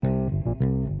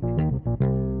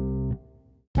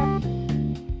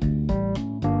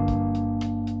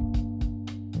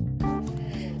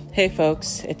Hey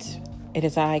folks, it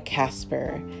is I,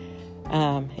 Casper.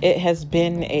 It has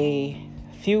been a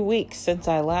few weeks since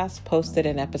I last posted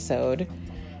an episode,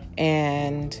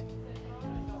 and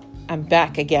I'm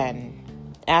back again.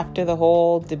 After the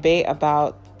whole debate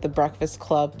about the Breakfast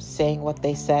Club saying what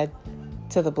they said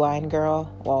to the blind girl,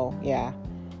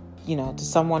 to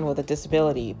someone with a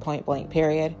disability, point blank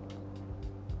period.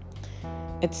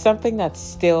 It's something that's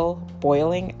still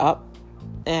boiling up,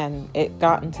 and it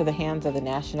got into the hands of the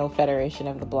National Federation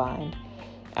of the Blind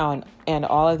and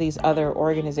all of these other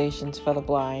organizations for the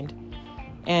blind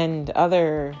and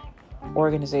other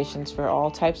organizations for all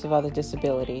types of other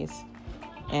disabilities.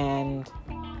 And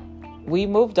we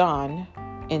moved on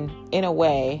in a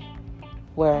way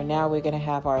where now we're going to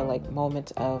have our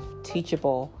moment of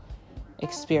teachable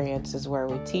experiences where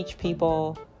we teach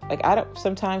people.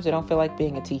 Sometimes I don't feel like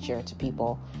being a teacher to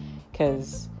people,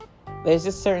 because there's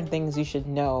just certain things you should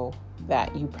know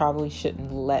that you probably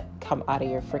shouldn't let come out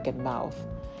of your freaking mouth.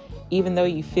 Even though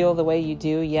you feel the way you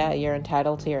do, yeah, you're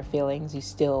entitled to your feelings, you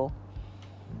still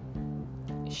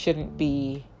shouldn't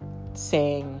be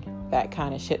saying that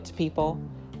kind of shit to people,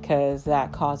 because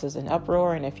that causes an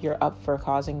uproar. And if you're up for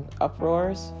causing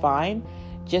uproars, fine.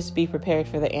 Just be prepared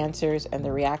for the answers and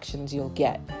the reactions you'll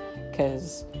get,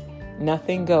 because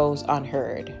nothing goes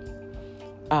unheard.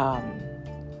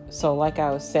 So like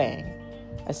I was saying,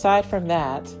 aside from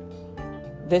that,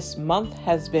 this month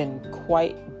has been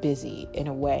quite busy in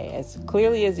a way, as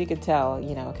clearly as you could tell,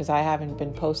 because I haven't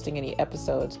been posting any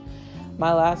episodes.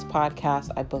 My last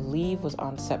podcast, I believe, was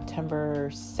on September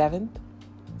 7th,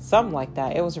 something like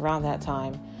that. It was around that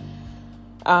time.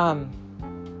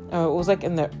 It was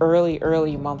in the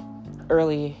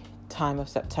early time of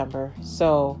September.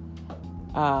 So,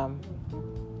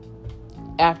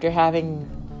 after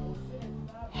having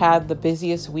had the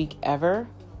busiest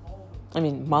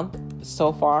month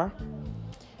so far,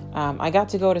 I got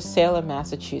to go to Salem,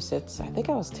 Massachusetts. I think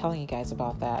I was telling you guys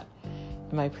about that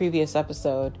in my previous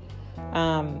episode.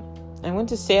 I went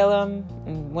to Salem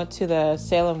and went to the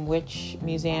Salem Witch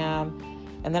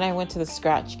Museum, and then I went to the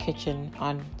Scratch Kitchen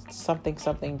on something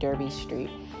Derby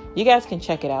Street. You guys can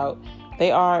check it out.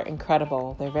 They are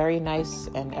incredible. They're very nice,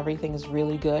 and everything is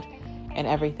really good, and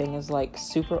everything is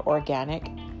super organic,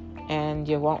 and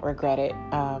you won't regret it.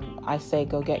 I say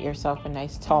go get yourself a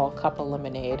nice tall cup of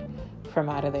lemonade from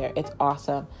out of there. It's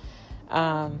awesome.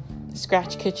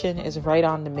 Scratch Kitchen is right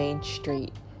on the main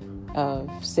street of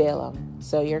Salem,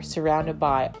 so you're surrounded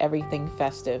by everything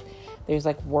festive. There's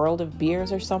World of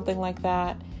Beers or something like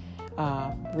that.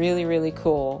 Really, really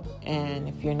cool. And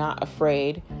if you're not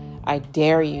afraid, I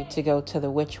dare you to go to the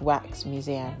Witch Wax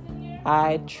Museum.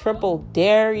 I triple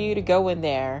dare you to go in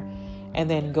there and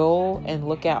then go and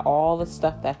look at all the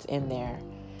stuff that's in there.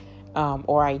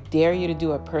 Or I dare you to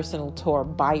do a personal tour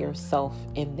by yourself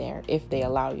in there if they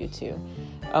allow you to.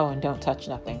 Oh, and don't touch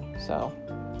nothing. So,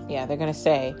 yeah, they're going to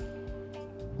say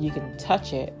you can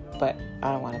touch it, but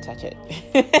I don't want to touch it.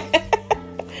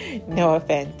 No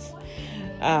offense.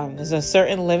 There's a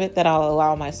certain limit that I'll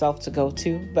allow myself to go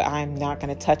to, but I'm not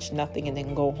going to touch nothing and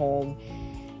then go home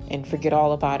and forget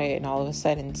all about it, and all of a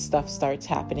sudden stuff starts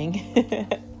happening.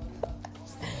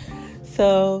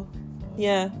 So,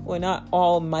 yeah, we're not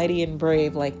all mighty and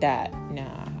brave like that.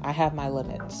 Nah, I have my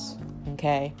limits,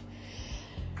 okay?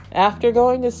 After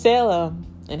going to Salem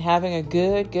and having a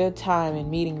good time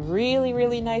and meeting really,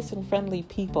 really nice and friendly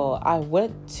people, I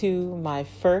went to my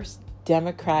first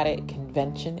Democratic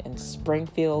convention in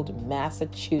Springfield,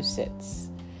 Massachusetts.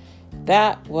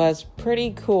 That was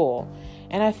pretty cool.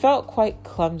 And I felt quite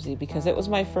clumsy because it was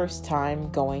my first time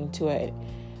going to a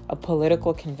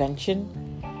political convention.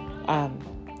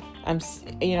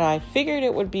 I figured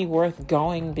it would be worth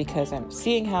going because I'm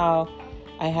seeing how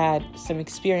I had some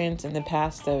experience in the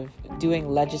past of doing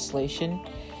legislation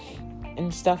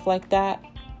and stuff like that.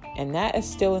 And that is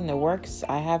still in the works.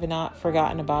 I have not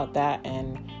forgotten about that,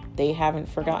 and they haven't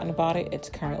forgotten about it. It's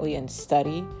currently in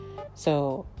study.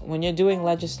 So when you're doing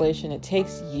legislation, it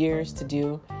takes years to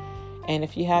do. And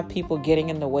if you have people getting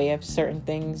in the way of certain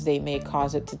things, they may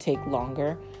cause it to take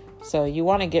longer. So you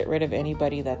want to get rid of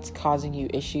anybody that's causing you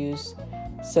issues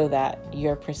so that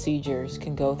your procedures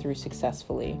can go through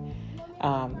successfully.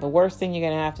 The worst thing you're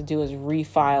going to have to do is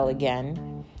refile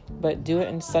again, but do it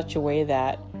in such a way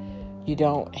that you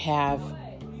don't have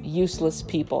useless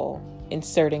people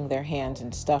inserting their hands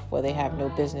in stuff where they have no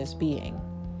business being.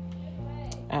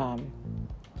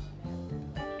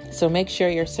 So make sure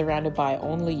you're surrounded by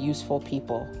only useful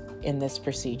people in this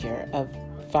procedure of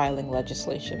filing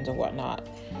legislations and whatnot.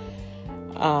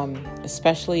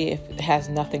 Especially if it has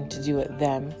nothing to do with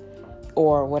them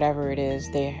or whatever it is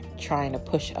they're trying to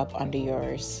push up under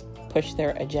yours. push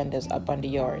their agendas up under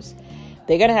yours.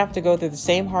 They're going to have to go through the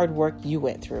same hard work you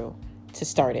went through to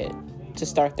start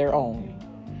their own.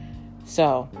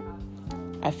 So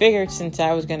I figured since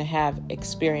I was going to have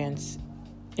experience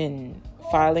in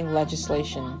filing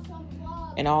legislation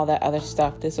and all that other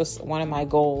stuff, this was one of my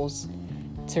goals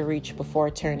to reach before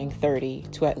turning 30,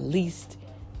 to at least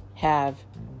have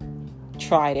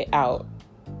tried it out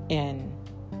and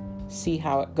see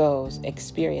how it goes,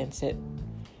 experience it.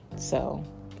 So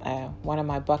one of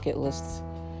my bucket lists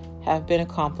have been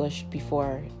accomplished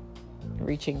before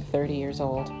reaching 30 years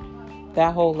old.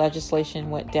 That whole legislation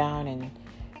went down and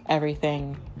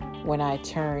everything when I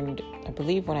turned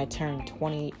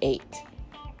 28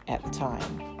 at the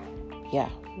time. Yeah,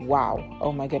 wow.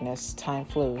 Oh my goodness, time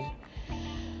flew.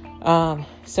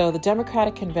 So the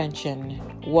Democratic Convention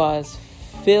was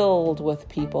filled with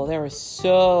people. There was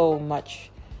so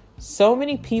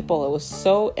many people. It was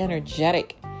so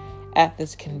energetic at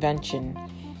this convention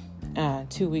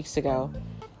 2 weeks ago.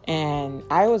 And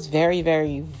I was very,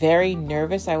 very, very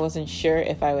nervous. I wasn't sure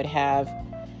if I would have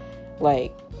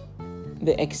like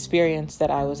the experience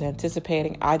that I was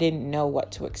anticipating. I didn't know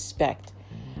what to expect.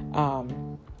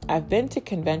 I've been to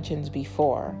conventions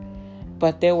before,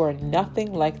 but there were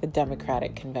nothing like the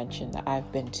Democratic Convention that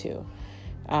I've been to.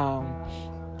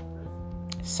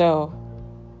 So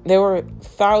there were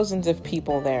thousands of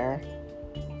people there,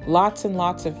 lots and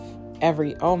lots of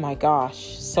oh my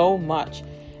gosh, so much.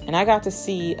 And I got to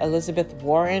see Elizabeth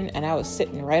Warren, and I was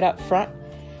sitting right up front.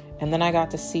 And then I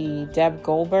got to see Deb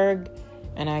Goldberg,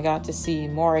 and I got to see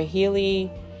Maura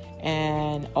Healey,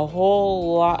 and a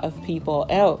whole lot of people.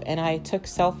 Oh, and I took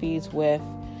selfies with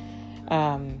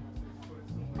Mr.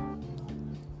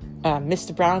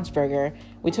 Brownsberger.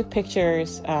 We took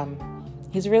pictures.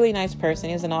 He's a really nice person.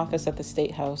 He has an office at the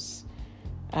State House.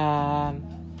 And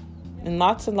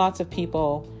lots of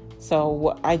people.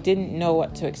 So I didn't know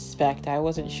what to expect. I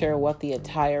wasn't sure what the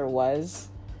attire was.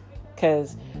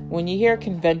 Because when you hear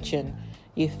convention,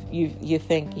 you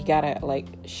think you gotta like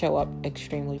show up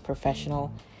extremely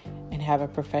professional and have a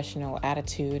professional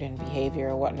attitude and behavior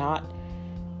or whatnot.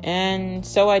 And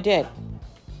so I did.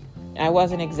 I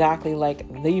wasn't exactly like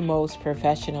the most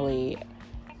professionally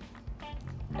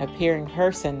appearing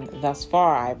person thus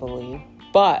far, I believe.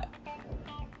 But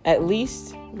at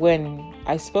least when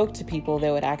I spoke to people,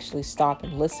 they would actually stop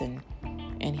and listen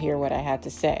and hear what I had to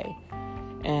say.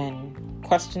 And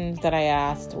questions that I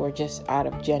asked were just out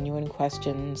of genuine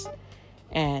questions.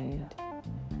 And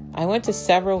I went to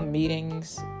several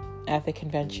meetings at the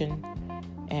convention,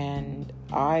 and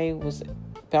I was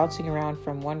bouncing around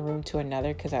from one room to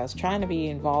another because I was trying to be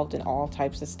involved in all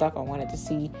types of stuff. I wanted to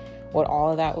see what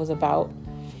all of that was about.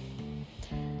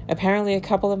 Apparently, a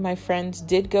couple of my friends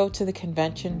did go to the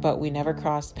convention, but we never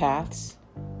crossed paths.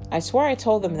 I swore I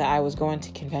told them that I was going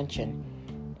to convention,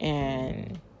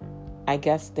 and I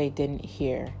guess they didn't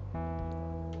hear.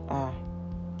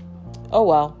 Oh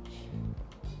well.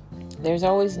 There's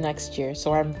always next year,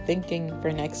 so I'm thinking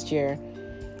for next year,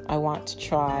 I want to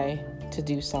try to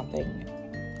do something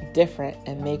different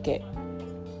and make it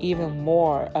even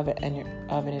more of an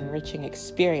enriching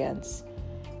experience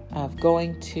of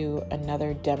going to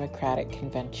another Democratic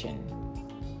convention.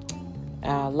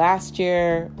 Last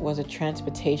year was a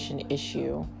transportation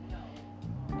issue,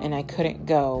 and I couldn't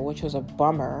go, which was a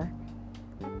bummer.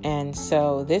 And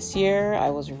so this year,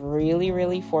 I was really,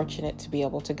 really fortunate to be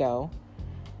able to go.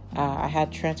 I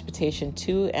had transportation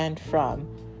to and from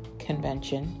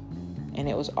convention, and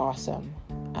it was awesome.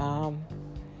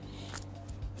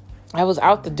 I was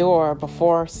out the door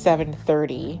before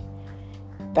 7:30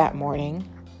 that morning,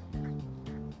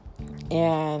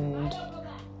 and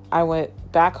I went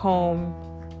back home,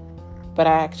 but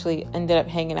I actually ended up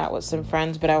hanging out with some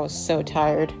friends, but I was so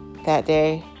tired that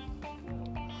day.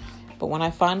 But when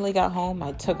I finally got home,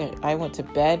 I went to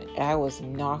bed, and I was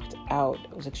knocked out.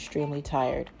 I was extremely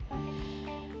tired.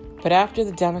 But after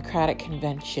the Democratic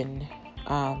Convention,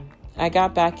 I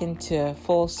got back into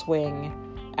full swing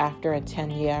after a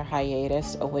 10-year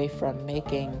hiatus away from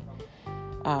making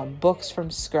books from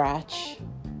scratch.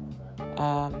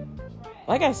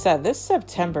 Like I said, this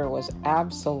September was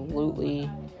absolutely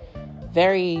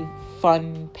very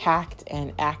fun-packed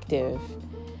and active,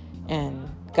 and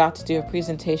got to do a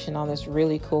presentation on this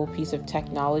really cool piece of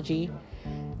technology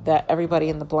that everybody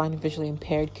in the blind and visually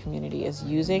impaired community is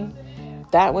using.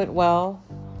 That went well,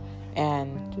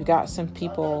 and we got some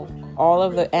people all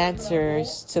of the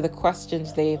answers to the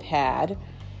questions they've had,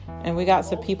 and we got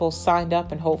some people signed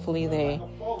up, and hopefully they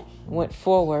went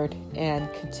forward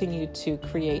and continued to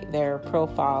create their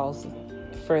profiles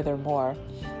furthermore,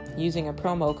 using a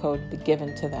promo code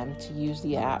given to them to use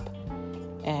the app.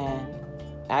 And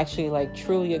actually like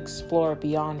truly explore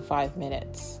beyond 5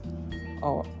 minutes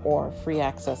or free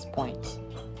access points.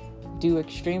 Do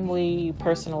extremely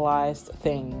personalized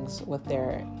things with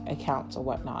their accounts or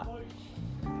whatnot.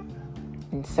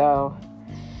 And so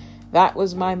that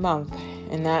was my month,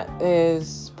 and that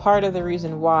is part of the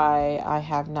reason why I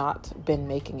have not been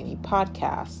making any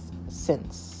podcasts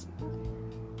since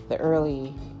the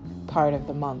early part of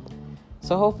the month.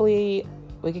 So hopefully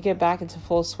we could get back into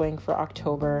full swing for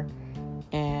October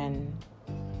and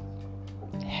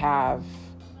have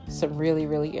some really,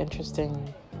 really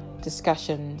interesting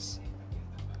discussions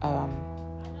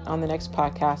on the next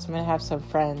podcast. I'm going to have some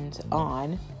friends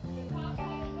on,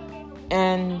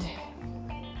 and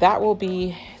that will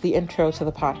be the intro to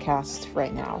the podcast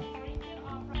right now.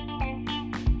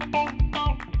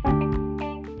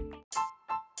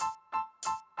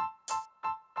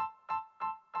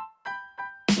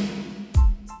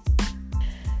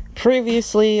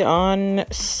 Previously on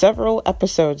several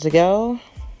episodes ago.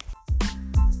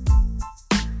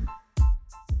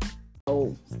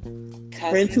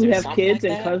 Friends who have kids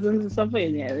and cousins and stuff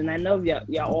like that. And I know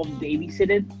y'all all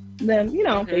babysitted them,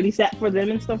 babysat for them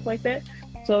and stuff like that.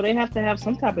 So they have to have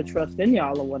some type of trust in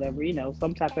y'all or whatever,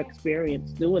 some type of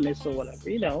experience doing this or whatever,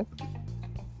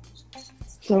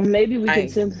 So maybe we can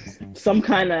send some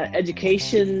kind of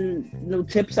education,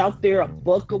 tips out there, a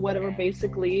book or whatever,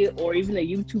 basically, or even a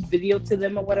YouTube video to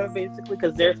them or whatever, basically,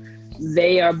 because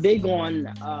they are big on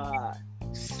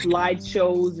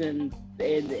slideshows and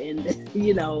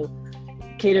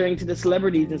catering to the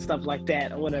celebrities and stuff like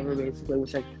that or whatever, basically,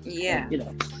 which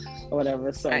or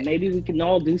whatever. So maybe we can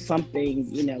all do something,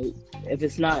 if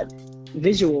it's not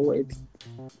visual, it's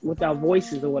with our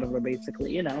voices or whatever,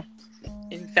 basically,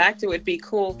 In fact, it would be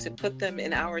cool to put them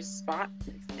in our spot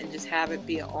and just have it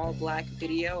be an all black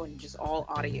video and just all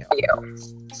audio.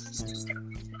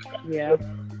 Yeah.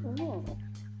 Ooh.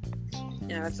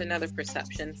 Yeah, that's another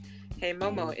perception. Hey,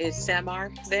 Momo, is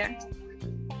Samar there?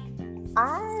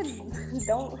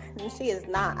 She is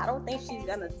not. I don't think she's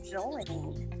gonna join.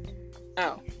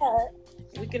 Oh.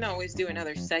 We can always do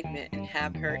another segment and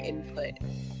have her input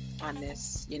on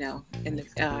this, in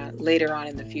the later on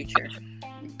in the future.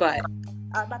 But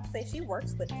I was about to say, she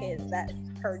works with kids. That's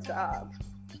her job.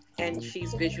 And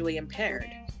she's visually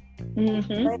impaired.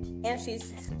 Mm-hmm. And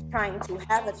she's trying to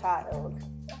have a child.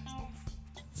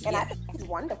 And I think she's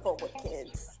wonderful with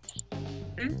kids.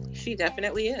 She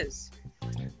definitely is.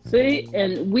 See,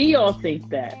 and we all think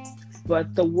that,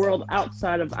 but the world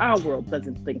outside of our world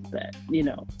doesn't think that,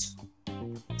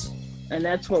 And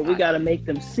that's what we got to make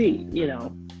them see,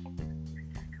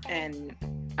 And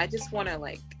I just want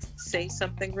to say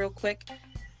something real quick,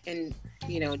 and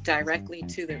directly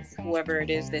to whoever it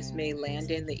is this may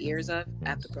land in the ears of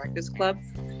at the Breakfast Club.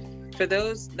 For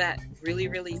those that really,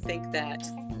 really think that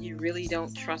you really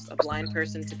don't trust a blind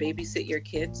person to babysit your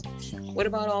kids, what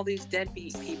about all these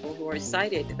deadbeat people who are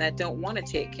sighted that don't want to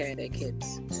take care of their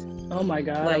kids? Oh my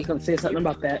God, I was going to say something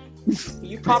about that.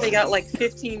 You probably got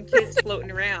 15 kids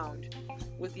floating around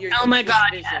with your oh my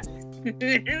God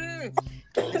vision.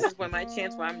 This is my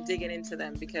chance where I'm digging into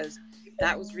them, because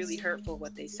that was really hurtful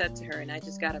what they said to her, and I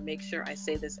just got to make sure I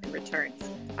say this in return.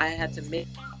 I had to make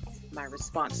my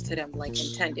response to them like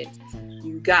intended.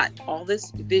 You got all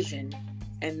this vision,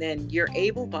 and then you're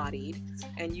able-bodied,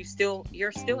 and you're still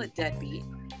a deadbeat.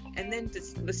 And then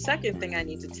the second thing I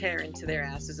need to tear into their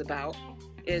asses about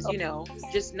is,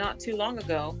 just not too long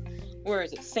ago, where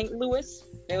is it, St. Louis?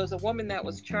 There was a woman that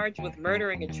was charged with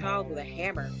murdering a child with a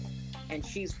hammer, and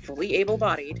she's fully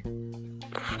able-bodied.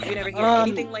 You never hear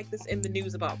anything like this in the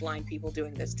news about blind people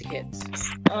doing this to kids.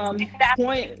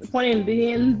 Point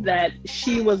being that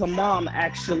she was a mom,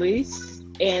 actually,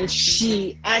 and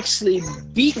she actually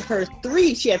beat her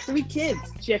she had 3 kids.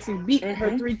 She actually beat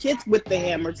her 3 kids with the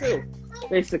hammer, too,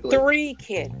 basically. 3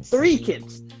 kids. 3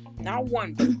 kids. Not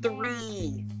 1, but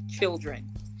 3 children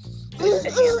with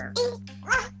the hammer.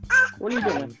 What are you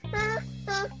doing?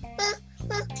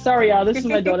 Sorry, y'all. This is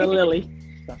my daughter, Lily.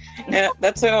 Yeah,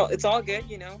 that's all. It's all good,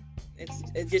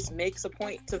 It just makes a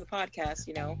point to the podcast,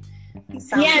 Yeah,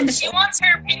 and she wants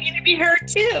her opinion to be heard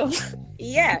too.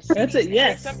 Yeah, that's it.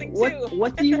 Yes. Something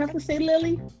what do you have to say,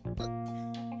 Lily?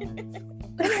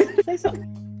 Say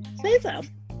something. Say something.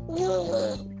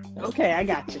 Okay, I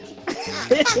got you.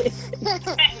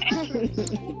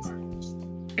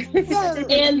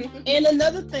 and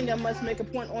another thing I must make a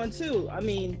point on too. I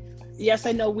mean, yes,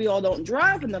 I know we all don't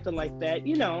drive or nothing like that,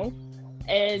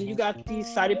 and you got these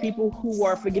sighted people who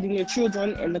are forgetting their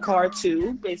children in the car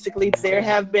too. Basically, there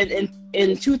have been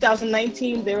in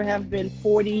 2019 there have been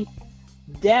 40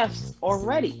 deaths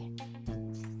already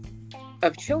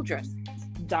of children.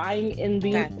 dying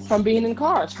from being in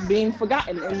cars, from being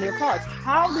forgotten in their cars.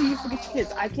 How do you forget your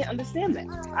kids? I can't understand that.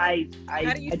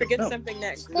 How do you forget something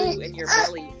that grew in your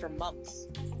belly for months?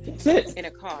 That's it. In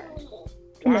a car.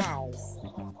 Wow.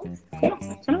 Yeah.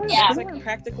 It's like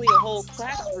practically a whole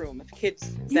classroom of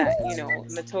kids that,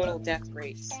 the total death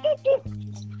rates.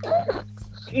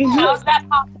 How's that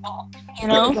possible?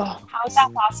 How's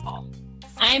that possible?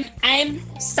 I'm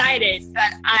cited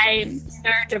that I'm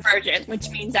neurodivergent, which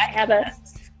means I have an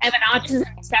autism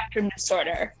spectrum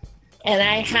disorder, and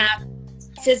I have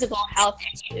physical health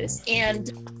issues.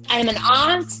 And I'm an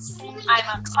aunt.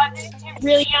 I'm a cousin to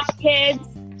really young kids.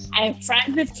 I'm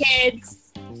friends with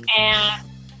kids, and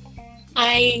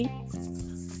I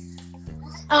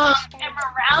am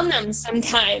around them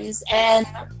sometimes, and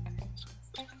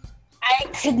I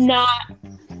could not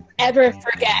ever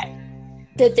forget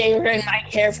that they were in my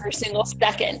care for a single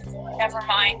second, never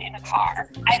mind in a car.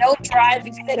 I don't drive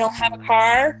because I don't have a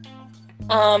car,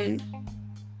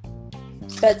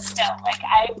 but still,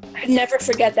 I could never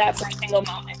forget that for a single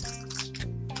moment.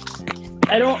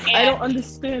 I don't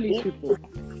understand these people.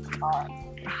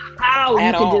 How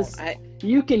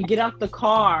you can get out the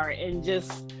car and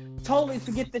just totally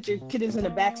forget that your kid is in the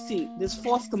back seat. This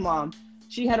foster mom,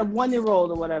 she had a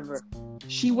 1-year-old or whatever.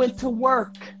 She went to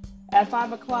work at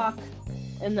 5:00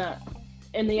 in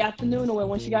the afternoon, or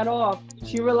when she got off,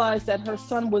 she realized that her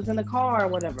son was in the car or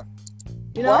whatever.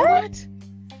 You know what?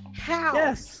 How?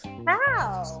 Yes.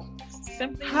 How?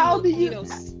 How do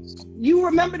you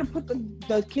remember to put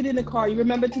the kid in the car? You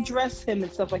remember to dress him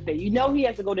and stuff like that. You know he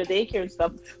has to go to daycare and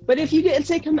stuff. But if you didn't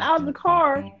take him out of the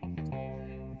car,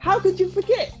 how could you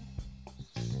forget?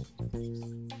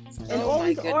 In all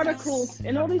these articles,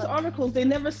 they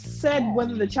never said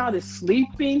whether the child is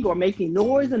sleeping or making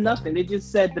noise or nothing. They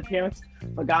just said the parents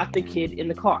forgot the kid in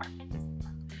the car.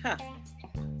 Huh.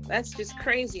 That's just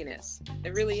craziness.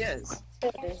 It really is.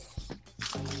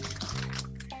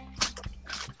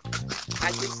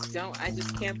 I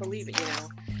just can't believe it,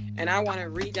 And I want to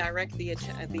redirect the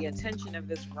attention of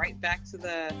this right back to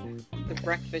the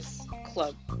Breakfast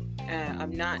Club.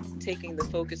 I'm not taking the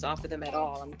focus off of them at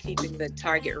all. I'm keeping the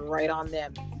target right on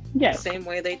them. Yes. The same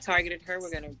way they targeted her,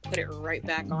 we're going to put it right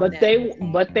back on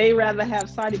them. But they rather have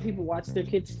sighted people watch their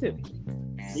kids too.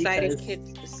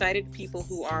 Sighted people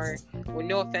who are, well,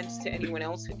 no offense to anyone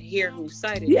else here who's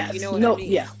sighted. Yes. You know what I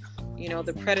mean? Yeah.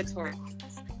 The predatory.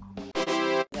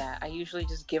 Yeah, I usually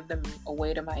just give them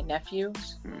away to my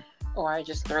nephews, or I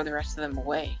just throw the rest of them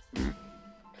away.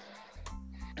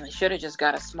 I should have just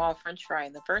got a small French fry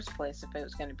in the first place if it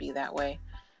was going to be that way.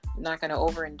 I'm not going to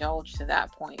overindulge to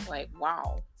that point.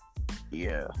 Wow.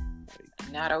 Yeah.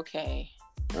 Not okay.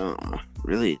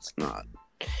 Really, it's not.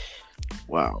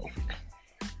 Wow.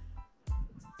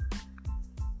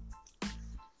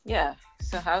 Yeah.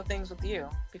 So how are things with you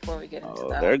before we get into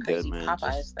they're crazy good, man.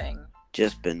 Popeyes thing?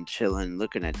 Just been chilling,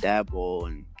 looking at Dabble,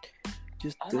 and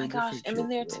just. Oh my gosh, I'm in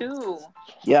there too.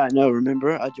 Yeah, I know.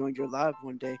 Remember, I joined your live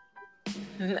one day.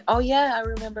 Oh yeah, I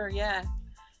remember. Yeah,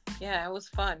 it was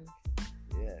fun.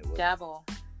 Yeah, it was. Dabble.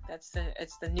 It's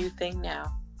the new thing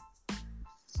now.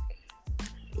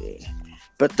 Yeah,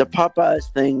 but the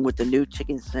Popeyes thing with the new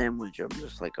chicken sandwich, I'm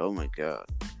just like, oh my god.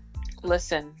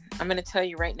 Listen, I'm gonna tell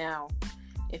you right now.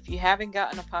 If you haven't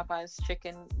gotten a Popeyes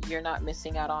chicken, you're not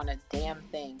missing out on a damn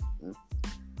thing.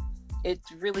 It's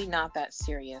really not that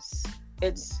serious.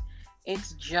 It's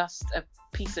just a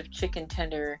piece of chicken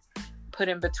tender put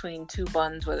in between two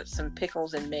buns with some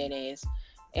pickles and mayonnaise.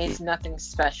 It's nothing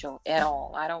special at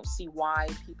all. I don't see why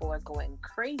people are going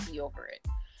crazy over it.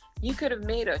 You could have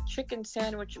made a chicken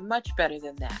sandwich much better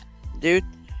than that. Dude,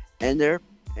 and their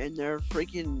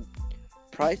freaking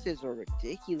prices are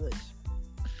ridiculous.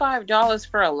 $5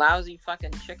 for a lousy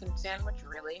fucking chicken sandwich,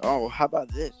 really? Oh, how about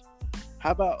this?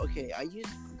 How about, okay, I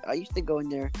used to go in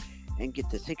there and get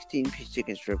the 16-piece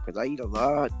chicken strip because I eat a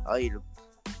lot. I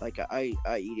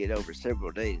eat it over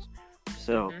several days.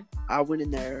 So I went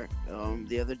in there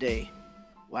the other day.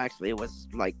 Well, actually, it was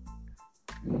like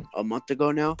a month ago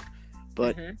now.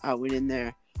 But I went in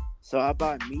there. So I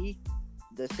bought me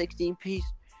the 16-piece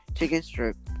chicken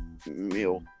strip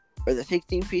meal. Or the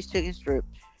 16-piece chicken strip.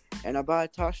 And I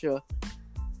bought Tasha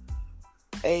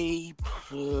I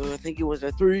think it was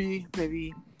a 3,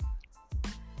 maybe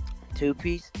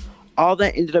 2-piece. All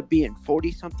that ended up being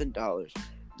 $40-something.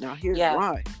 Now here's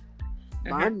why.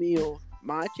 My meal,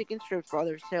 my chicken strips by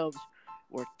themselves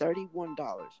were $31.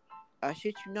 I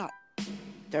shit you not.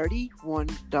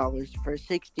 $31 for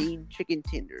 16 chicken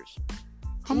tenders.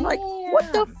 I'm like,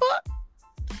 what the fuck?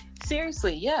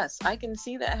 Seriously, yes, I can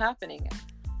see that happening.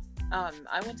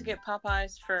 I went to get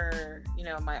Popeyes for,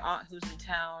 my aunt who's in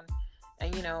town,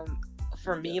 and,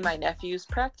 for me, my nephews,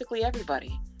 practically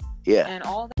everybody. Yeah. And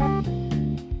all that.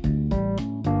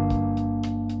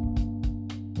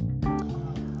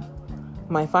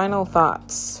 My final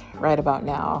thoughts right about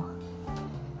now.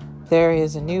 There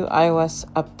is a new iOS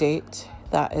update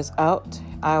that is out,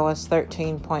 iOS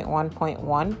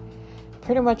 13.1.1.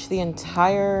 Pretty much the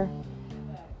entire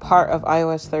part of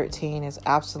iOS 13 is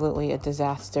absolutely a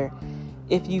disaster.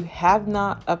 If you have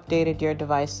not updated your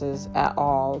devices at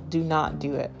all, do not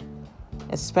do it,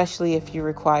 especially if you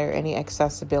require any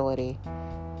accessibility.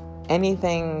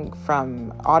 Anything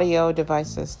from audio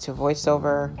devices to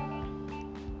voiceover,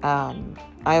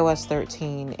 iOS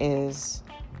 13 is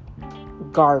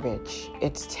garbage.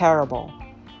 It's terrible.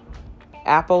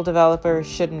 Apple developers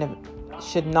should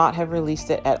not have released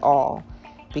it at all,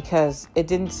 because it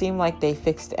didn't seem like they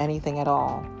fixed anything at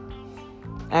all.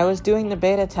 I was doing the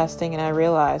beta testing and I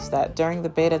realized that during the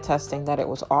beta testing that it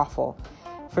was awful.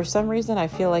 For some reason, I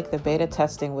feel like the beta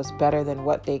testing was better than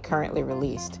what they currently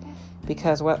released,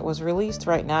 because what was released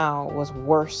right now was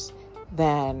worse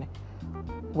than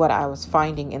what I was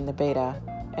finding in the beta.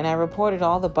 And I reported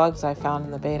all the bugs I found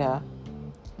in the beta.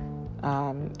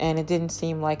 And it didn't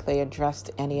seem like they addressed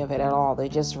any of it at all. They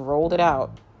just rolled it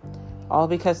out. All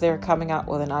because they were coming out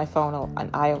with an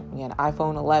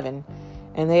iPhone 11.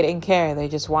 And they didn't care. They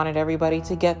just wanted everybody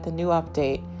to get the new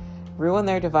update, ruin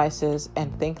their devices,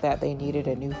 and think that they needed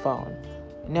a new phone.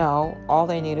 No, all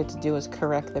they needed to do was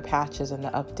correct the patches in the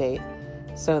update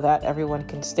so that everyone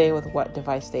can stay with what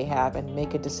device they have and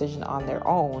make a decision on their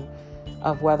own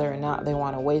of whether or not they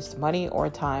want to waste money or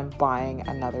time buying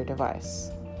another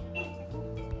device.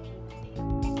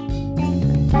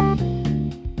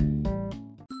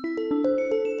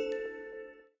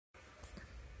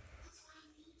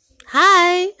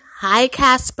 Hi,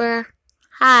 Casper.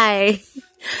 Hi.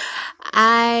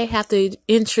 I have to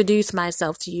introduce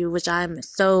myself to you, which I'm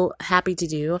so happy to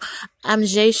do. I'm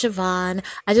Jay Siobhan.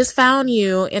 I just found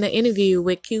you in an interview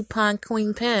with Coupon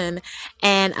Queen Pen,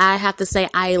 and I have to say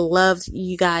I loved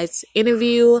you guys'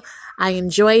 interview. I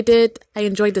enjoyed it. I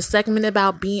enjoyed the segment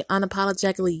about being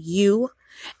unapologetically you,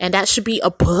 and that should be a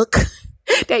book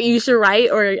that you should write,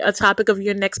 or a topic of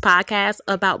your next podcast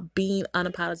about being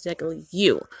unapologetically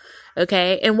you.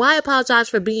 Okay? And why apologize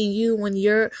for being you when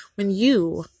you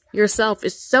yourself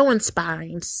is so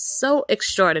inspiring, so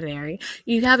extraordinary.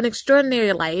 You have an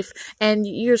extraordinary life and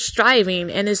you're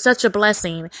striving, and it's such a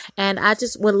blessing. And I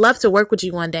just would love to work with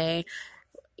you one day,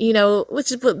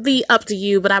 which would be up to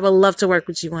you, but I would love to work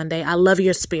with you one day. I love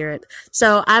your spirit.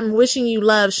 So I'm wishing you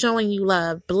love, showing you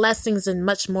love, blessings, and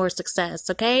much more success.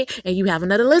 Okay. And you have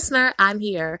another listener. I'm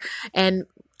here and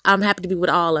I'm happy to be with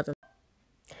all of them.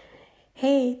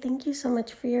 Hey, thank you so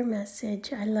much for your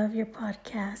message. I love your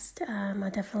podcast. I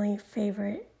definitely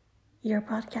favorite your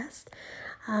podcast.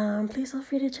 Please feel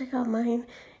free to check out mine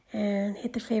and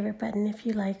hit the favorite button if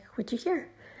you like what you hear.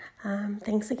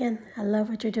 Thanks again. I love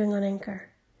what you're doing on Anchor.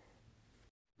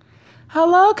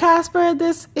 Hello, Casper.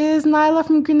 This is Nyla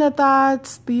from Green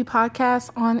Thoughts, the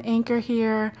podcast on Anchor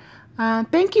here.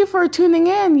 Thank you for tuning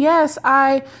in. Yes,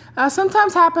 I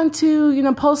sometimes happen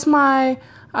to, post my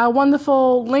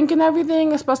wonderful link and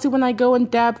everything, especially when I go in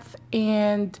depth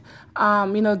and,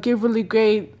 give really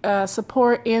great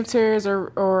support answers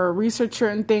or research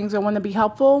certain things. I want to be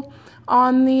helpful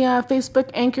on the Facebook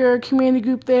Anchor community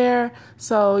group there.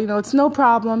 So, it's no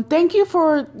problem. Thank you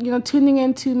for, tuning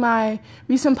into my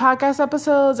recent podcast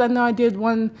episodes. I know I did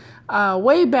one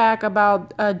way back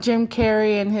about Jim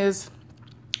Carrey and his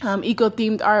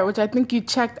eco-themed art, which I think you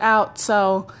checked out.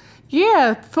 So,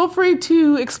 yeah, feel free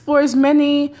to explore as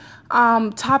many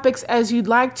topics as you'd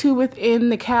like to within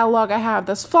the catalog I have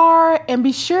thus far. And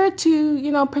be sure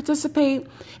to, participate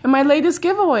in my latest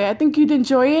giveaway. I think you'd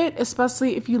enjoy it,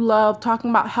 especially if you love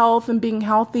talking about health and being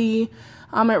healthy.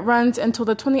 It runs until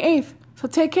the 28th. So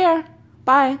take care.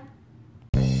 Bye.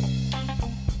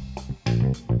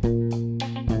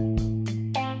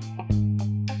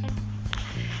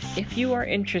 If you are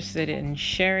interested in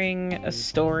sharing a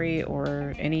story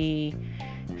or any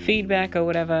feedback or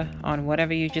whatever on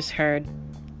whatever you just heard,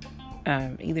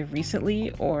 either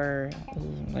recently or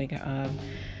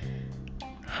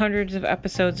hundreds of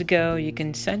episodes ago, you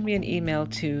can send me an email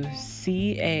to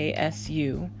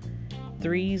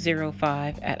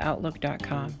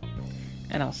casu305@outlook.com.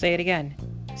 And I'll say it again,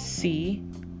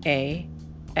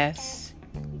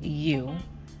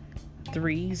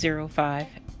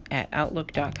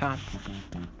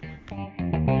 casu305@outlook.com.